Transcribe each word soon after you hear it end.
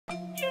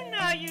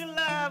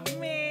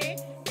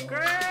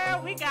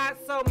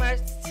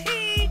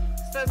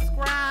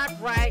subscribe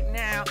right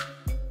now.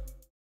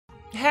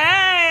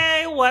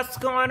 Hey, what's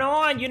going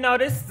on? You know,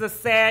 this is a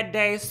sad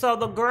day. So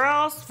the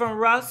girls from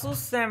Russell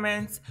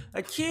Simmons,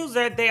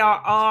 accuser, they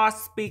are all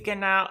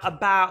speaking out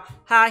about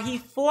how he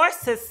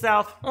forced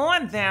himself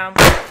on them.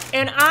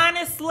 And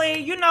honestly,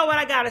 you know what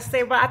I gotta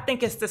say, but I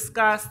think it's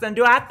disgusting.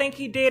 Do I think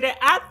he did it?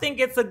 I think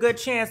it's a good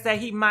chance that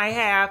he might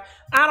have.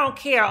 I don't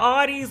care.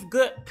 All these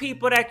good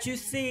people that you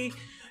see,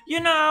 you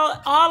know,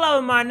 all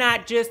of them are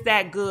not just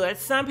that good.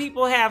 Some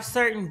people have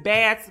certain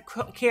bad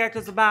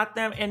characters about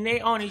them, and they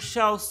only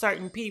show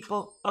certain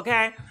people,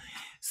 okay?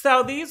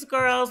 So these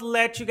girls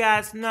let you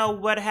guys know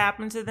what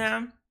happened to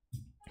them.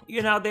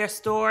 You know, their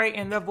story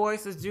and their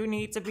voices do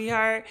need to be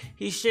heard.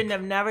 He shouldn't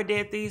have never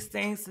did these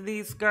things to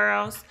these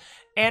girls.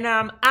 And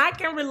I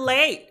can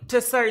relate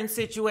to certain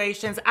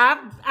situations.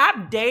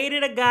 I've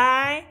dated a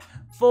guy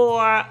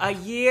for a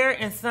year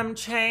and some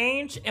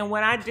change, and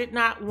when I did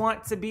not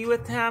want to be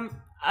with him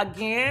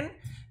again,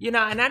 you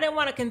know, and I didn't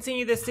want to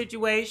continue this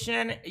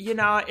situation, you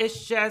know,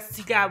 it's just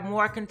he got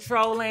more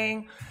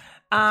controlling.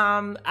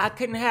 I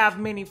couldn't have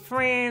many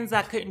friends,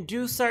 I couldn't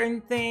do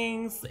certain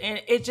things,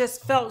 and it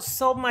just felt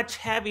so much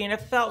heavy, and it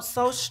felt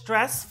so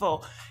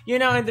stressful. You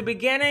know, in the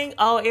beginning,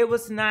 oh, it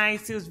was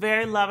nice, he was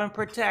very loving,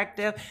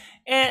 protective,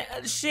 and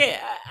shit,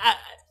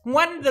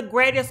 one of the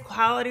greatest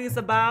qualities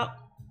about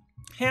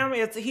him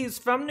is he's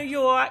from New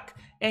York,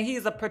 and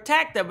he's a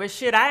protector, but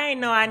shit, I ain't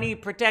know I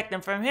need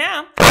protecting from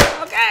him,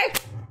 okay?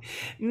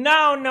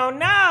 No.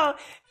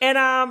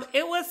 And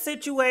it was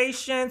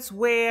situations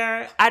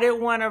where I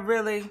didn't want to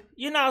really,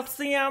 you know,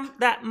 see him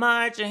that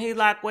much, and he's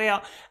like,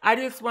 well, I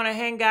just want to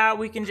hang out,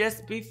 we can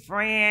just be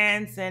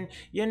friends, and,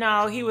 you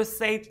know, he would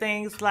say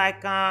things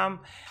like,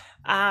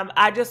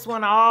 I just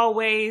want to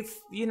always,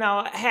 you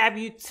know, have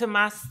you to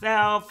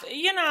myself.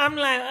 You know, I'm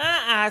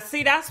like,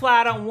 see, that's why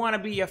I don't want to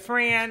be your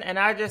friend, and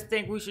I just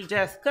think we should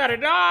just cut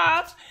it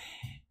off.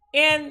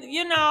 And,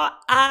 you know,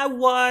 I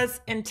was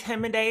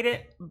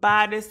intimidated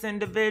by this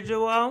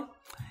individual,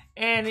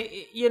 and,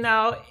 you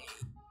know,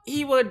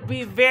 he would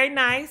be very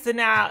nice, and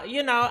now,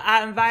 you know,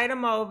 I invite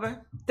him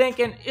over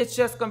thinking it's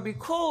just gonna be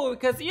cool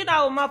because, you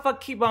know, motherfucker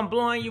keep on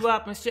blowing you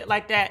up and shit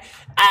like that.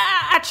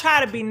 I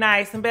try to be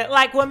nice and be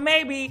like, well,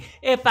 maybe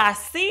if I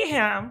see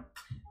him,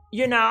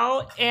 you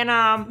know,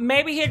 and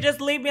maybe he'll just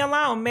leave me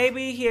alone.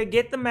 Maybe he'll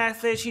get the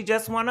message, he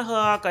just want to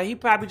hug, or he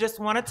probably just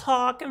want to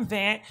talk and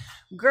vent.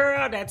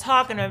 Girl, that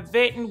talking and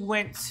venting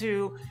went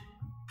to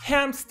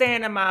him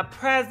staying in my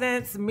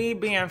presence, me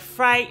being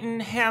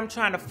frightened, him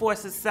trying to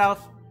force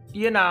himself,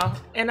 you know,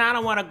 and I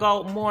don't want to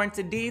go more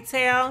into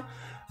detail,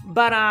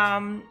 but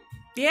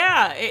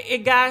yeah,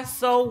 it got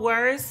so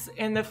worse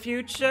in the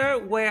future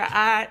where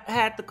I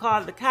had to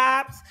call the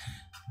cops,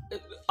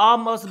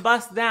 almost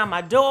bust down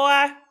my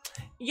door.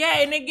 Yeah,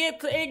 and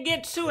it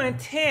get too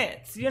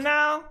intense, you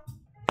know?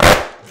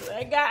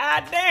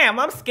 God damn,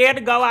 I'm scared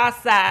to go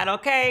outside,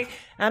 okay?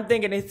 I'm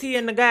thinking, is he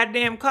in the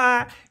goddamn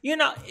car? You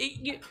know,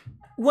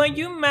 when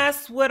you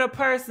mess with a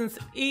person's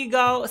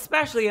ego,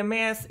 especially a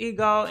man's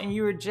ego, and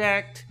you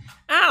reject,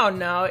 I don't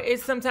know,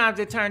 sometimes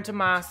it turned to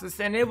monsters,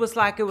 and it was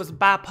like it was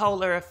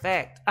bipolar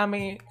effect. I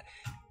mean,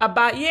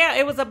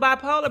 it was a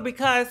bipolar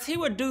because he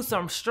would do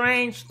some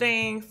strange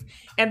things,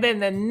 and then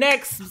the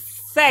next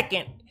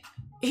second,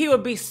 he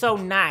would be so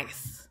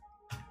nice.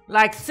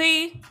 Like,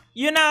 see,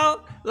 you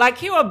know, like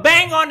he would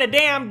bang on the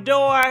damn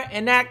door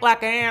and act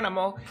like an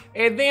animal,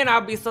 and then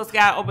I'll be so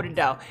scared I open the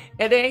door.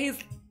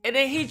 And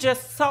then he's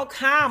just so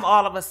calm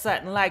all of a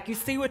sudden, like, you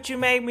see what you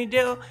made me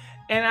do?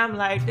 And I'm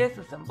like, this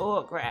is some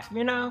bull crap,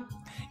 you know?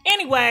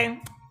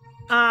 Anyway,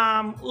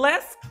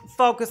 let's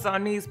focus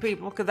on these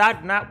people because I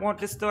do not want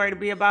this story to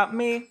be about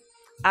me.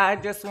 I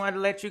just wanted to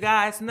let you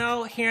guys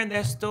know, hearing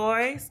their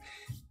stories.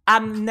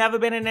 I've never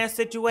been in that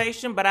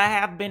situation, but I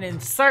have been in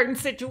certain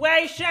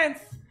situations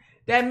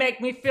that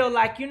make me feel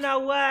like, you know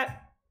what?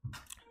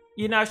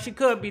 You know, she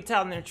could be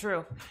telling the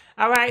truth.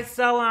 All right,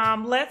 so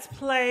let's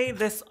play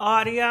this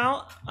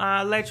audio.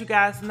 Let you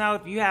guys know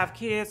if you have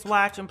kids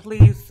watching,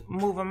 please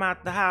move them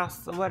out the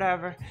house or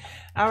whatever.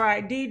 All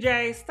right,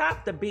 DJ,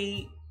 stop the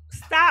beat.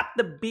 Stop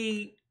the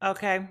beat.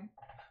 Okay,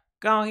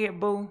 go ahead,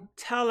 boo.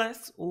 Tell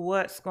us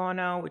what's going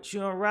on with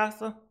you and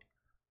Russell.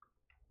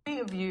 Many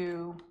of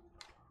you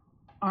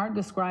aren't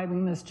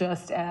describing this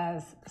just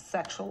as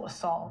sexual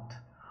assault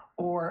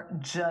or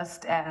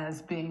just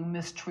as being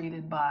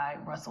mistreated by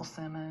Russell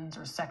Simmons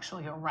or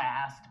sexually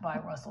harassed by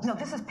Russell Simmons.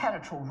 No, this is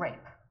peditral rape.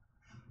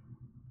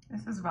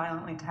 This is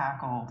violently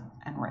tackled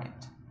and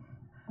raped.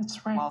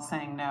 It's rape. While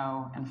saying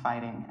no and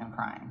fighting and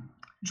crying.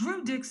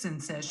 Drew Dixon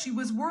says she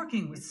was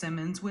working with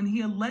Simmons when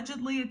he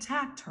allegedly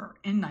attacked her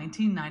in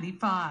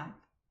 1995.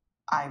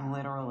 I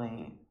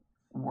literally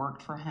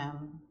worked for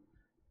him.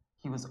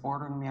 He was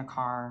ordering me a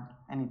car,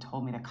 and he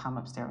told me to come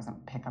upstairs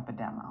and pick up a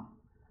demo.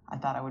 I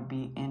thought I would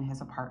be in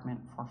his apartment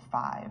for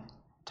 5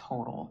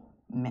 total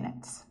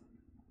minutes.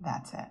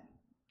 That's it.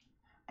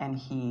 And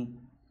he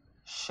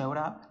showed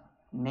up,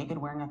 naked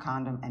wearing a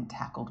condom, and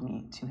tackled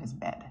me to his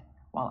bed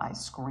while I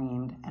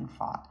screamed and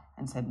fought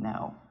and said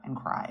no and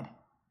cried.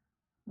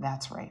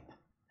 That's rape.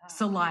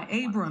 Salai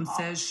Abrams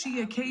says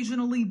she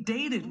occasionally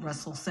dated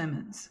Russell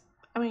Simmons.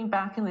 I mean,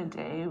 back in the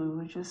day, we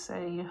would just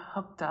say you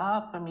hooked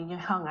up. I mean, you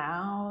hung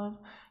out.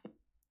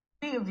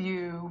 Many of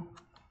you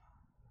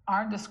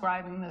are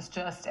describing this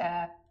just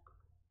as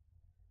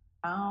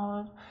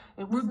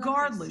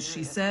Regardless,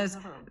 she says,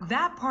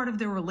 that part of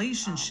their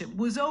relationship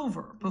was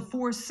over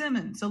before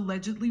Simmons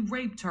allegedly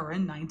raped her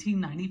in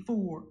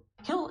 1994.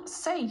 He'll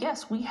say,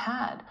 yes, we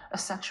had a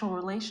sexual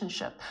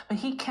relationship, but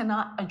he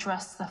cannot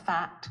address the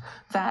fact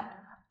that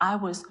I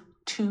was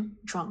too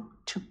drunk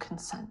to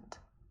consent.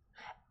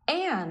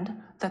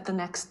 And that the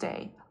next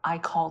day I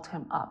called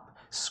him up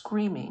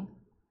screaming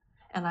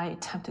and I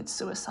attempted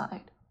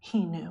suicide.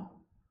 He knew.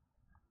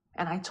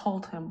 And I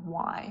told him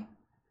why,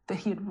 that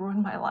he had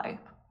ruined my life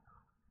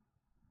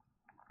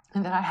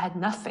and that I had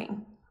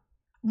nothing.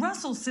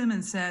 Russell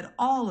Simmons said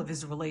all of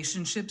his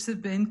relationships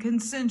have been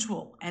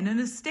consensual, and in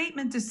a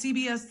statement to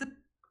CBS,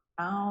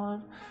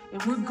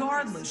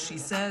 regardless, she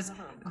says,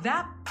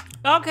 that...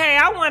 Okay,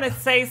 I want to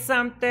say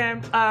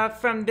something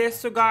from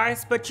this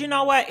regards, but you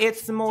know what?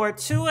 It's more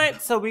to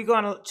it, so we're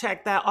going to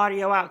check that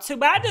audio out too.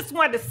 But I just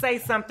wanted to say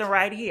something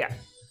right here.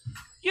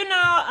 You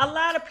know, a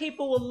lot of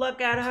people will look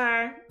at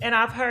her, and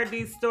I've heard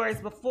these stories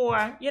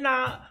before, you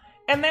know,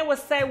 and they would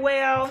say,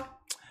 well,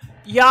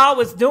 y'all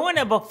was doing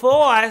it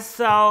before,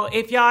 so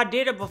if y'all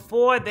did it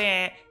before,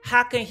 then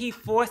how can he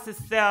force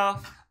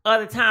himself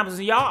other times?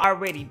 Y'all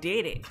already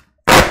did it.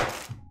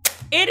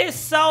 It is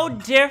so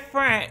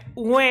different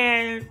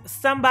when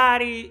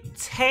somebody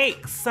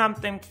takes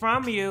something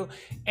from you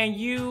and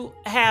you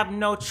have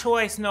no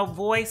choice, no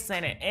voice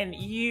in it, and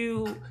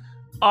you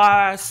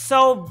are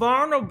so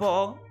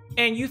vulnerable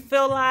and you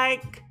feel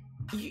like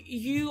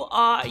you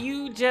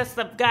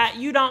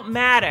don't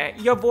matter.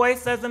 Your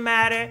voice doesn't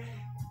matter.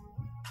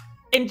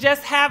 And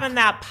just having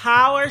that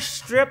power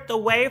stripped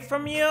away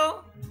from you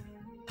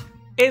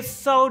is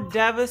so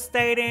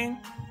devastating.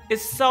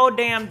 It's so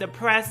damn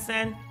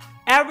depressing.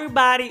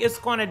 Everybody is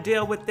going to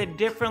deal with it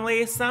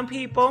differently. Some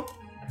people,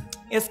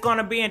 it's going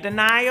to be in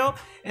denial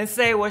and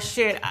say, well,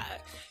 shit,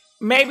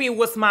 maybe it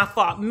was my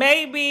fault.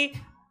 Maybe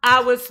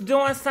I was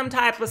doing some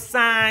type of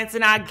signs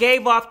and I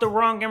gave off the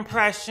wrong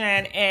impression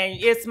and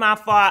it's my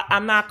fault.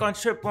 I'm not going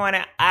to trip on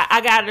it. I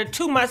got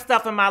too much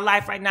stuff in my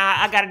life right now.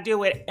 I got to deal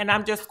with it and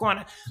I'm just going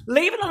to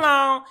leave it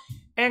alone.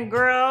 And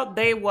girl,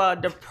 they will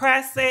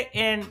depress it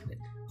and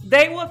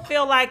they will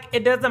feel like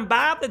it doesn't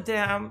bother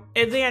them.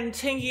 And then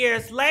 10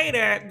 years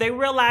later, they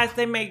realize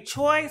they make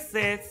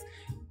choices.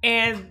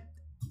 And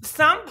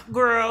some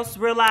girls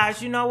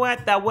realize, you know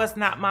what? That was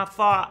not my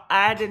fault.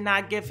 I did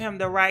not give him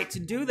the right to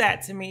do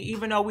that to me,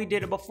 even though we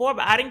did it before.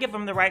 But I didn't give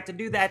him the right to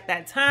do that at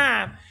that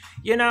time,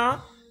 you know?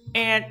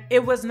 And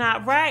it was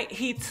not right.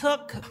 He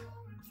took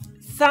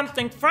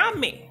something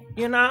from me,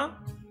 you know?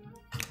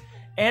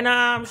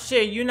 And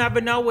shit, you never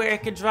know where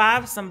it could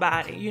drive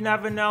somebody. You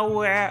never know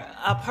where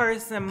a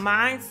person's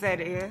mindset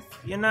is,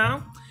 you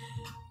know?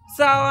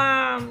 So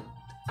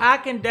I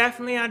can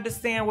definitely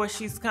understand where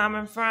she's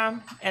coming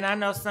from. And I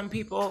know some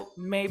people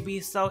may be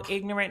so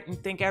ignorant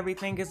and think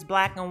everything is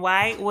black and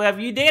white. Well, if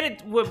you did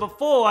it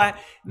before,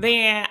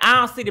 then I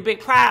don't see the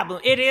big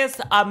problem. It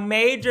is a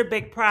major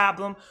big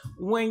problem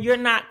when you're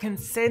not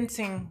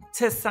consenting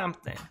to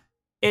something.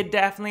 It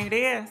definitely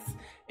is.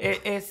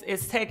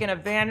 It's taking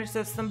advantage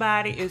of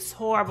somebody. It's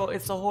horrible.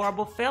 It's a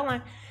horrible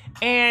feeling.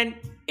 And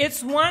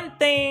it's one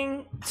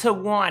thing to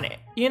want it,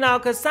 you know,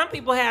 because some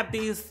people have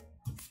these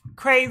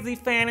crazy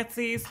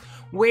fantasies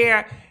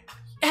where,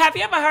 have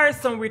you ever heard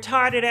some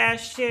retarded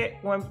ass shit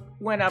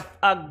when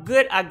a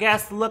good, I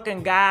guess,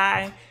 looking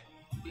guy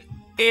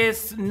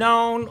is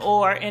known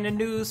or in the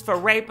news for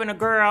raping a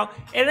girl,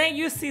 and then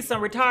you see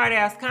some retarded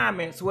ass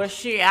comments, well,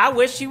 shit, I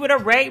wish he would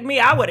have raped me.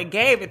 I would have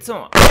gave it to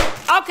him.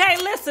 Okay,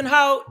 listen,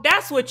 ho,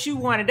 that's what you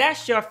wanted.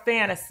 That's your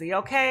fantasy,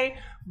 okay?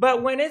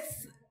 But when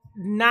it's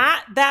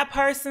not that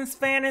person's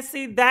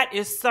fantasy, that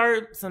is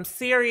some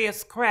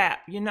serious crap.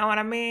 You know what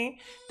I mean?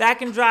 That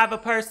can drive a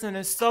person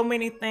to so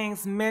many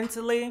things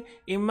mentally,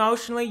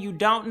 emotionally. You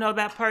don't know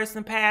that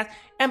person past.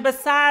 And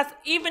besides,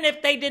 even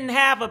if they didn't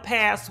have a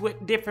past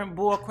with different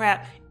bull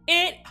crap,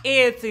 it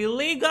is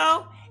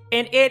illegal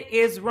and it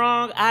is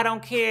wrong. I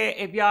don't care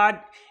if y'all...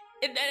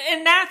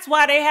 And that's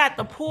why they had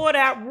to pull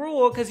that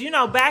rule, because, you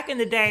know, back in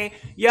the day,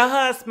 your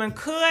husband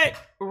could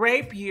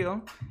rape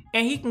you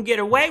and he can get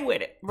away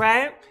with it,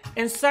 right?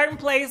 In certain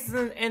places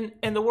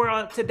in the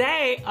world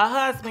today, a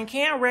husband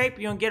can rape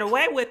you and get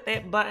away with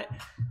it, but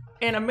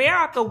in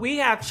America, we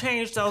have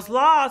changed those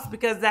laws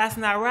because that's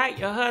not right.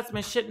 Your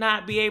husband should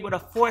not be able to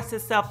force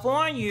himself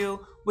on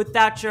you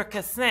without your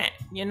consent,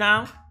 you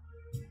know?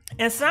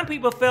 And some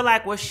people feel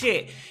like, well,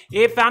 shit,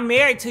 if I'm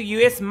married to you,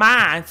 it's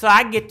mine. So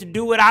I get to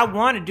do what I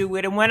want to do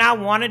with it when I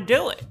want to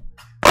do it.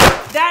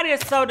 That is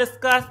so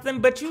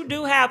disgusting. But you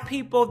do have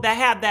people that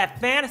have that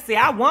fantasy.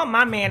 I want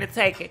my man to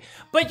take it.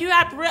 But you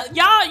have to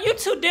y'all, you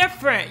too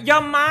different.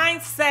 Your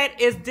mindset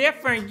is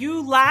different.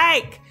 You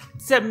like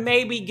to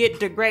maybe get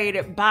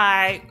degraded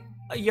by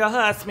your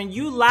husband.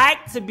 You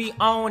like to be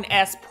owned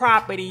as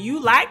property. You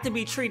like to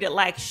be treated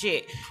like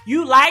shit.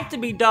 You like to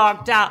be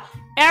dogged out.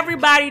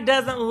 Everybody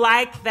doesn't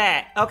like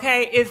that,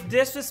 okay? It's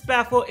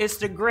disrespectful, it's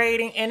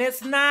degrading, and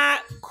it's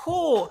not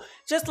cool.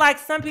 Just like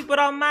some people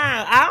don't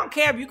mind. I don't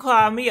care if you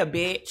call me a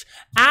bitch.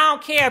 I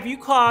don't care if you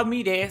call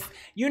me this.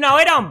 You know,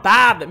 it don't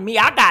bother me.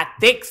 I got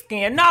thick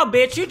skin. No,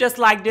 bitch, you just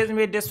like being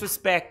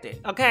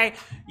disrespected, okay?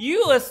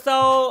 You are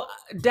so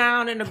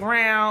down in the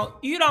ground.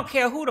 You don't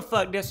care who the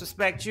fuck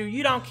disrespects you.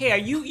 You don't care.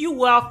 You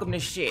welcome the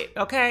shit,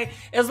 okay?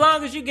 As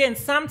long as you're getting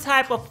some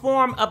type of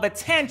form of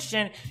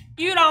attention,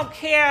 you don't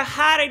care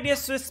how they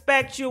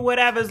disrespect you,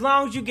 whatever, as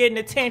long as you're getting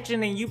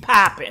attention and you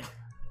popping.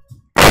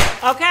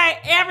 Okay?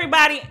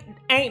 Everybody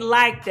ain't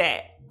like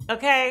that.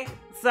 Okay?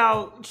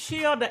 So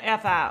chill the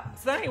F out.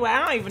 So anyway,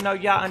 I don't even know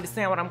y'all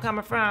understand what I'm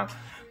coming from.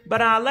 But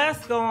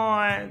let's go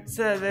on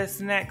to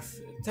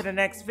the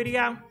next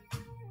video.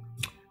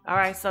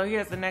 Alright, so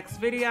here's the next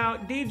video.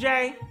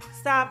 DJ,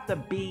 stop the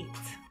beat.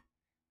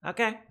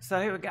 Okay, so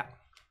here we go.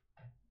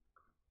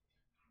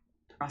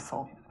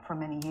 Russell for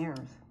many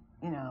years,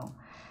 you know.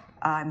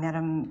 I met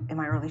him in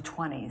my early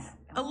 20s.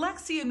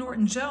 Alexia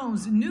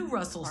Norton-Jones knew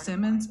Russell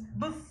Simmons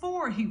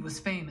before he was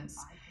famous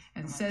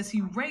and says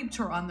he raped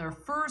her on their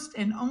first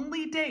and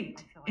only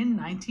date in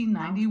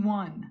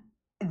 1991.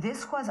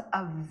 This was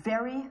a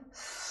very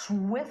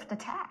swift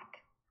attack.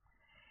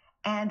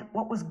 And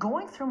what was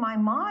going through my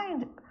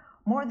mind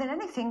more than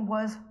anything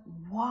was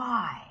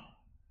why?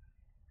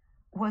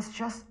 Was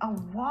just a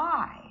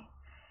why.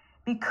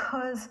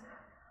 Because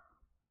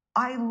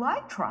I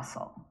liked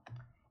Russell.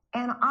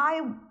 And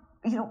I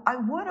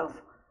would have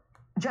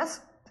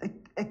just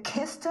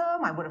kissed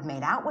him. I would have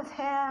made out with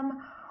him.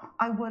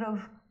 I would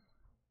have,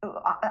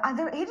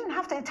 he didn't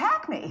have to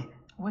attack me.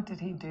 What did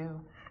he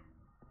do?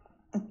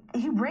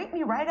 He raped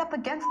me right up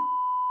against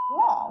the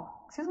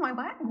wall. Excuse my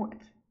language.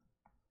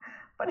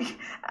 But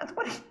that's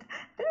what he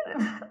did.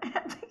 And I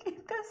had to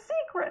keep this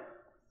secret.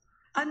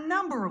 A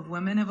number of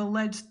women have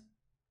alleged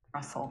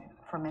Russell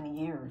for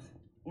many years,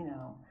 you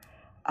know.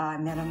 I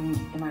met him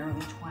in my early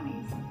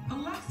 20s.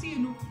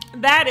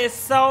 That is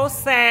so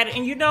sad.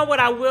 And you know what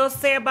I will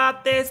say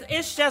about this?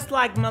 It's just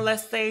like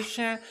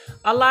molestation.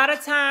 A lot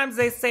of times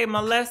they say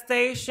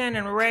molestation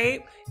and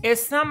rape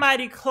is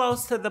somebody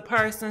close to the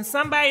person.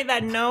 Somebody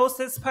that knows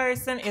this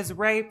person is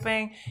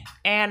raping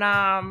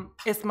and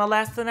is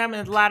molesting them.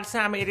 And a lot of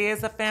times it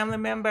is a family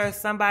member or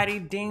somebody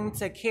deemed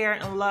to care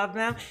and love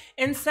them.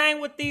 And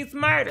same with these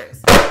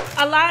murders.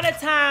 A lot of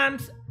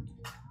times,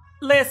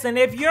 listen,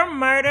 if you're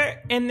murdered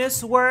in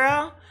this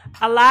world,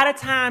 a lot of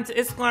times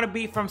it's going to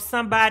be from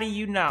somebody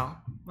you know,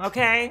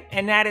 okay?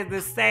 And that is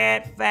the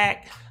sad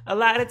fact. A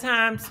lot of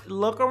times,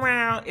 look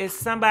around, it's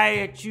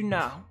somebody that you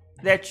know,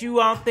 that you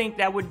won't think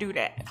that would do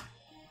that.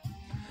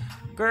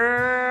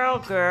 Girl,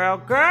 girl,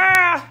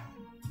 girl.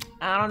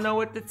 I don't know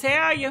what to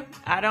tell you.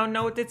 I don't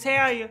know what to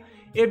tell you.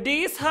 If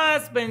these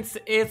husbands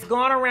is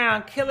going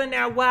around killing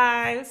their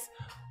wives,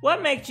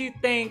 what makes you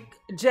think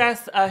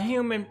just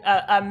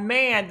a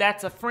man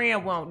that's a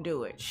friend won't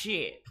do it?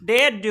 Shit,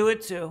 they'll do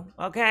it too,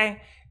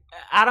 okay?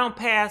 I don't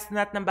pass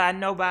nothing by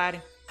nobody.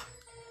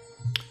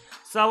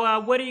 So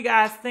what do you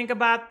guys think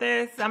about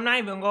this? I'm not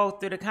even going to go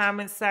through the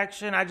comment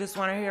section. I just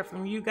want to hear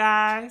from you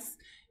guys.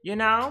 You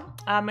know,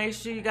 make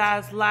sure you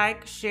guys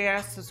like,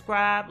 share,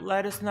 subscribe.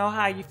 Let us know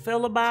how you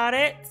feel about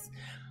it.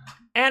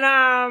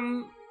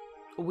 And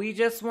we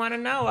just want to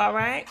know, all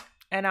right?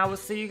 And I will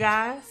see you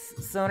guys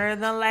sooner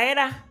than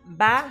later.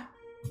 Bye.